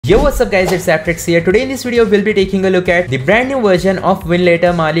Yo, what's up guys, it's Aptrix here. Today in this video we'll be taking a look at the brand new version of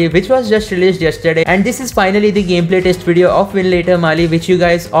Winlator Mali which was just released yesterday, and this is finally the gameplay test video of Winlator Mali which you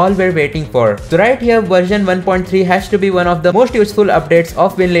guys all were waiting for. So right here, version 1.3 has to be one of the most useful updates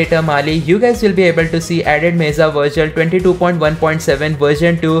of Winlator Mali. You guys will be able to see added Mesa Virtual 22.1.7,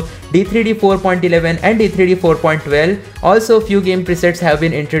 version 2, D3D 4.11 and D3D 4.12. Also few game presets have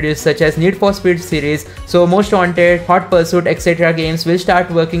been introduced such as Need for Speed series, so Most Wanted, Hot Pursuit etc. games will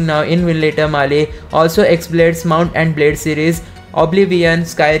start working now in Winlator Mali. Also X-Blades, Mount and Blade series, Oblivion,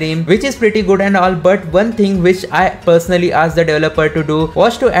 Skyrim, which is pretty good and all, but one thing which I personally asked the developer to do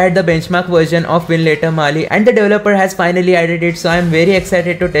was to add the benchmark version of Winlator Mali, and the developer has finally added it, so I am very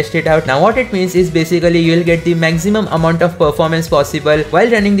excited to test it out. Now what it means is basically you will get the maximum amount of performance possible while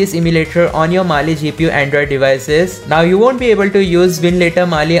running this emulator on your Mali GPU Android devices. Now you won't be able to use Winlator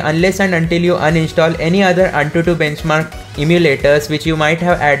Mali unless and until you uninstall any other Antutu benchmark emulators which you might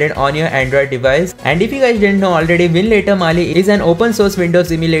have added on your Android device. And if you guys didn't know already, Winlator Mali is an open source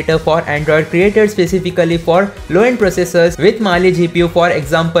Windows emulator for Android created specifically for low-end processors with Mali GPU, for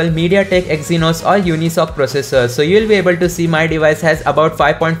example MediaTek Exynos or Unisoc processors. So you will be able to see my device has about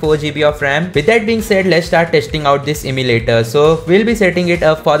 5.4 GB of RAM. With that being said, let's start testing out this emulator. So we'll be setting it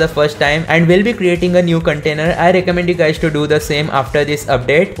up for the first time and we'll be creating a new container. I recommend you guys to do the same after this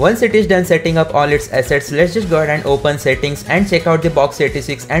update. Once it is done setting up all its assets, let's just go ahead and open settings and check out the box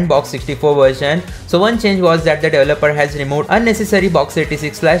 86 and box 64 version. So one change was that the developer has removed unnecessary box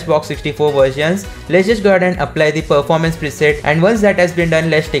 86/box 64 versions. Let's just go ahead and apply the performance preset, and once that has been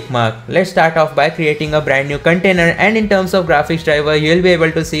done, let's tick mark. Let's start off by creating a brand new container, and in terms of graphics driver you will be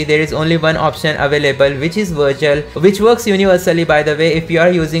able to see there is only one option available, which is virtual, which works universally by the way. If you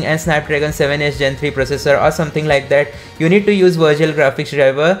are using a Snapdragon 7H Gen 3 processor or something like that, you need to use virtual graphics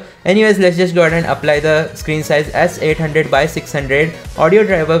driver. Anyways, let's just go ahead and apply the screen size as 800 by 600. Audio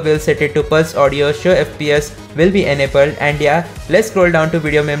driver will set it to pulse audio, show FPS will be enabled, and yeah, let's scroll down to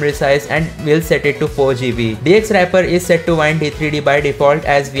video memory size and we'll set it to 4 GB. DX wrapper is set to wind D3D by default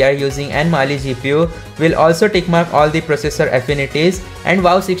as we are using an Mali GPU. We'll also tick mark all the processor affinities, and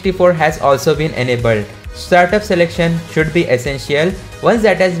WoW 64 has also been enabled. Startup selection should be essential. Once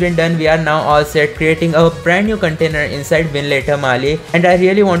that has been done, we are now all set creating a brand new container inside Winlator Mali, and I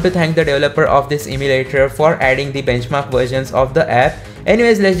really want to thank the developer of this emulator for adding the benchmark versions of the app.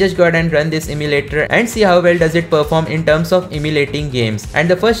 Anyways, let's just go ahead and run this emulator and see how well does it perform in terms of emulating games. And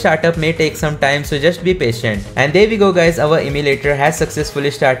the first startup may take some time, so just be patient. And there we go guys, our emulator has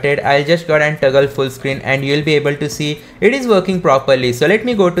successfully started. I'll just go ahead and toggle full screen and you'll be able to see it is working properly. So let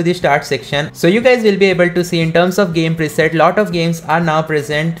me go to the start section. So you guys will be able to see in terms of game preset, lot of games are now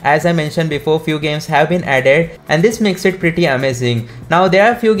present. As I mentioned before, few games have been added and this makes it pretty amazing. Now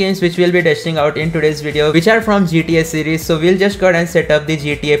there are few games which we'll be testing out in today's video which are from GTA series. So we'll just go ahead and set up the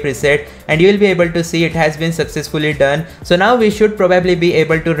GTA preset and you will be able to see it has been successfully done. So now we should probably be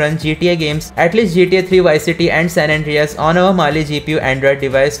able to run GTA games, at least GTA 3 Vice City and San Andreas on our Mali GPU Android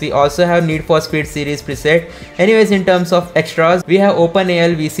device. We also have Need for Speed series preset. Anyways, in terms of extras, we have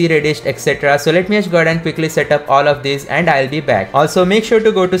OpenAL, VC, Redist, etc. So let me just go ahead and quickly set up all of these and I'll be back. Also make sure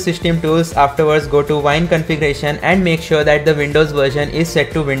to go to System Tools, afterwards go to Wine Configuration and make sure that the Windows version is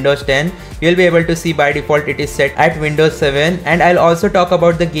set to Windows 10. You'll be able to see by default it is set at Windows 7, and I'll also talk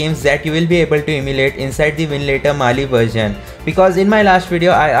about the games that you will be able to emulate inside the Winlator Mali version, because in my last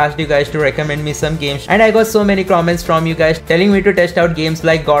video I asked you guys to recommend me some games and I got so many comments from you guys telling me to test out games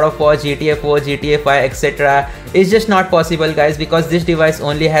like God of War, GTA 4, GTA 5 etc. It's just not possible guys, because this device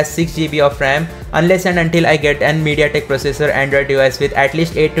only has 6 GB of RAM unless and until I get an MediaTek processor Android device with at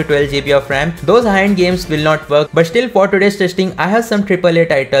least 8 to 12 GB of RAM. Those high-end games will not work, but still for today's testing I have some AAA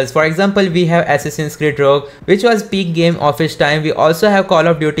titles. For example, we have Assassin's Creed Rogue, which was peak game of its time. We also have Call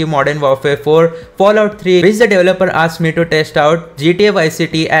of Duty Modern Warfare 4, Fallout 3, which the developer asked me to test out, GTA Vice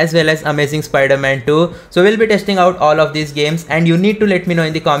City, as well as Amazing Spider-Man 2. So we'll be testing out all of these games and you need to let me know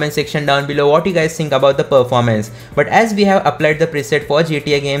in the comment section down below what you guys think about the performance. But as we have applied the preset for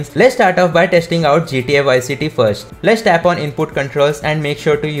GTA games, let's start off by testing out GTA Vice City first. Let's tap on input controls and make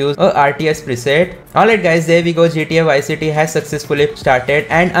sure to use a RTS preset. Alright guys, there we go, GTA Vice City has successfully started.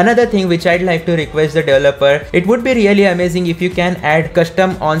 And another thing which I'd like to request the developer, it would be really amazing if you can add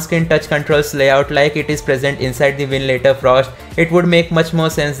custom on-screen touch controls layout like it is present inside the Winlator Frost. It would make much more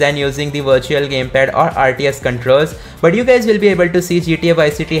sense than using the virtual gamepad or RTS controls. But you guys will be able to see GTA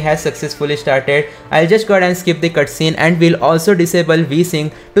Vice City has successfully started. I'll just go ahead and skip the cutscene and we'll also disable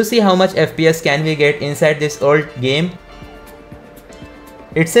VSync to see how much FPS can we get inside this old game.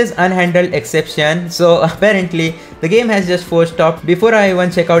 it says unhandled exception. So apparently the game has just forced stop before I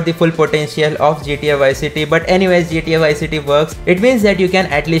even check out the full potential of GTA Vice City. But anyways, GTA Vice City works. It means that you can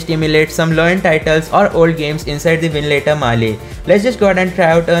at least emulate some low-end titles or old games inside the Winlator Mali. Let's just go ahead and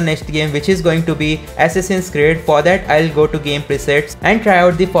try out our next game, which is going to be Assassin's Creed. For that, I'll go to game presets and try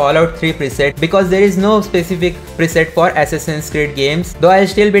out the Fallout 3 preset, because there is no specific preset for Assassin's Creed games. Though I'll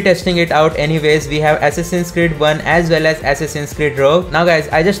still be testing it out anyways. We have Assassin's Creed 1 as well as Assassin's Creed Rogue. Now guys,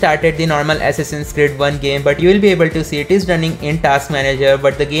 I just started the normal Assassin's Creed 1 game, but you will be able to see it is running in Task Manager,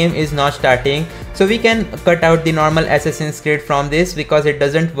 but the game is not starting. So we can cut out the normal Assassin's Creed from this because it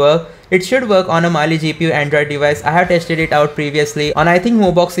doesn't work. It should work on a Mali GPU Android device. I have tested it out previously on I think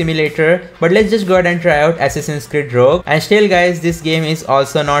Mobox Emulator, but let's just go ahead and try out Assassin's Creed Rogue. And still guys, this game is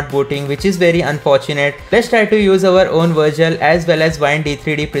also not booting, which is very unfortunate. Let's try to use our own Virgil as well as Wine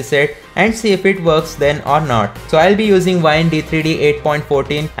D3D preset and see if it works then or not. So I'll be using Wine D3D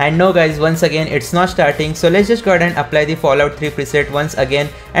 8.14, and no guys, once again it's not starting. So let's just go ahead and apply the Fallout 3 preset once again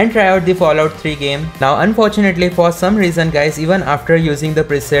and try out the Fallout 3 game. Now unfortunately, for some reason guys, even after using the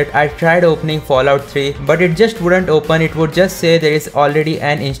preset, I tried opening Fallout 3, but it just wouldn't open. It would just say there is already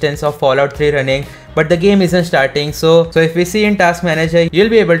an instance of Fallout 3 running, but the game isn't starting. So if we see in Task Manager, you'll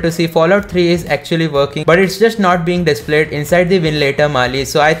be able to see Fallout 3 is actually working, but it's just not being displayed inside the Winlator Mali.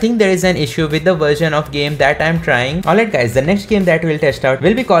 So I think there is an issue with the version of game that I'm trying. Alright guys, the next game that we'll test out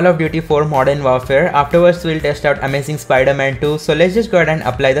will be Call of Duty 4 Modern Warfare. Afterwards we'll test out Amazing Spider-Man 2. So let's just go ahead and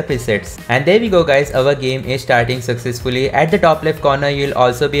apply the presets. And there we go guys, our game is starting successfully. At the top left corner, you'll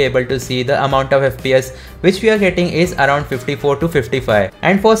also be able to see the amount of FPS which we are getting is around 54 to 55.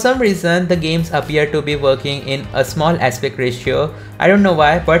 And for some reason, the games appear to be working in a small aspect ratio. I don't know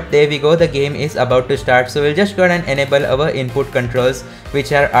why, but there we go, the game is about to start. So we'll just go ahead and enable our input controls,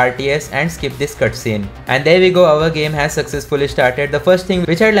 which are RTS, and skip this cutscene. And there we go, our game has successfully started. The first thing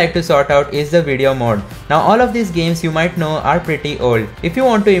which I'd like to sort out is the video mode. Now all of these games you might know are pretty old. If you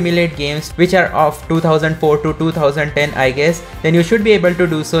want to emulate games which are of 2004 to 2010 I guess, then you should be able to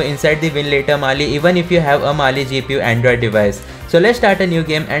do so inside the Winlator Mali, even if you have a Mali GPU Android device. So let's start a new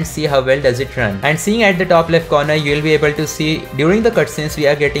game and see how well does it run. And seeing at the top left corner, you will be able to see during the cutscenes we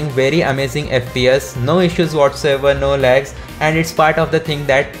are getting very amazing FPS, no issues whatsoever, no lags, and it's part of the thing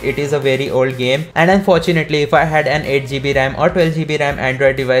that it is a very old game. And unfortunately, if I had an 8GB RAM or 12GB RAM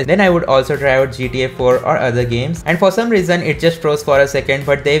Android device, then I would also try out GTA 4 or other games. And for some reason it just froze for a second,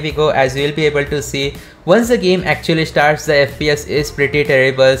 but there we go, as you will be able to see, once the game actually starts, the FPS is pretty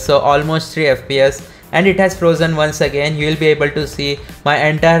terrible, so almost 3 FPS. And it has frozen once again. You will be able to see my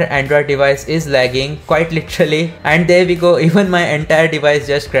entire Android device is lagging, quite literally. And there we go, even my entire device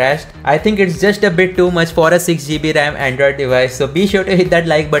just crashed. I think it's just a bit too much for a 6GB RAM Android device. So be sure to hit that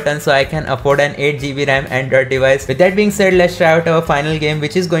like button so I can afford an 8GB RAM Android device. With that being said, let's try out our final game,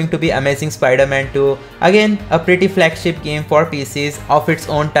 which is going to be Amazing Spider-Man 2. Again, a pretty flagship game for PCs of its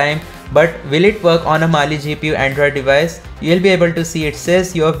own time. But will it work on a Mali GPU Android device? You'll be able to see it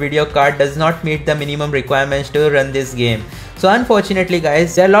says your video card does not meet the minimum requirements to run this game. So unfortunately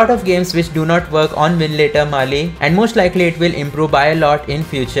guys, there are a lot of games which do not work on Winlator Mali, and most likely it will improve by a lot in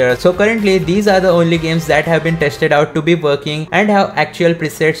future. So currently these are the only games that have been tested out to be working and have actual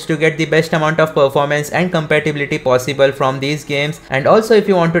presets to get the best amount of performance and compatibility possible from these games. And also if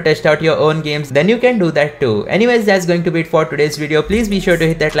you want to test out your own games, then you can do that too. Anyways, that's going to be it for today's video. Please be sure to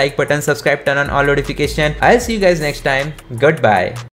hit that like button, subscribe, turn on all notifications. I'll see you guys next time. Goodbye.